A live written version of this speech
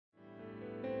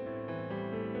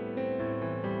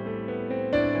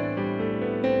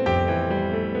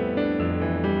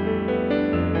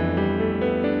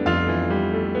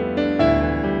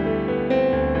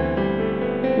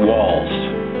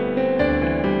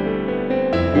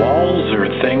Walls are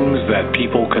things that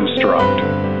people construct.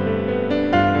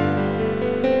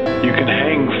 You can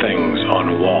hang things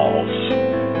on walls.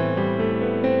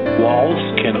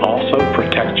 Walls can also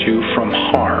protect you from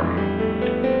harm,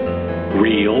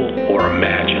 real or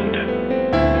imagined.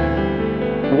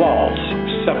 Walls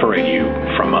separate you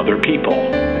from other people.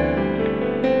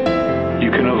 You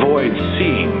can avoid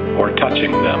seeing or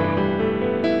touching them.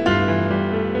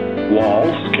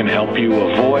 Walls can help you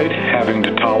avoid having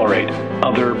to tolerate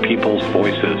other people's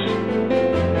voices.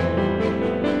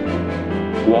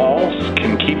 Walls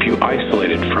can keep you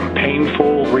isolated from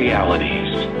painful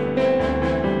realities.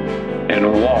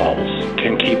 And walls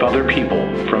can keep other people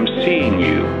from seeing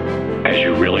you as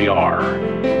you really are.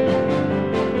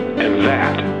 And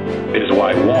that is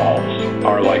why walls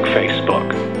are like Facebook.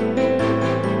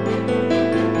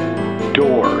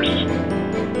 Doors,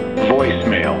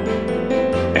 voicemail,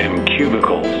 and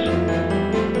cubicles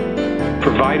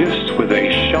provide us with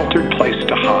a sheltered place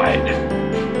to hide,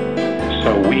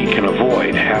 so we can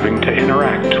avoid having to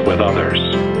interact with others.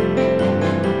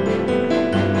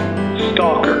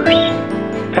 Stalkers,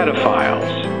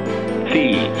 pedophiles,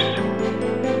 thieves,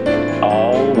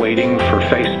 all waiting for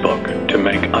Facebook to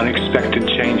make unexpected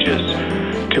changes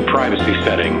to privacy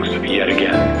settings yet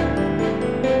again.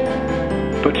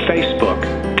 But Facebook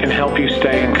can help you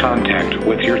stay in contact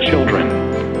with your children,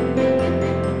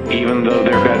 even though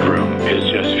their bedroom is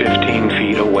just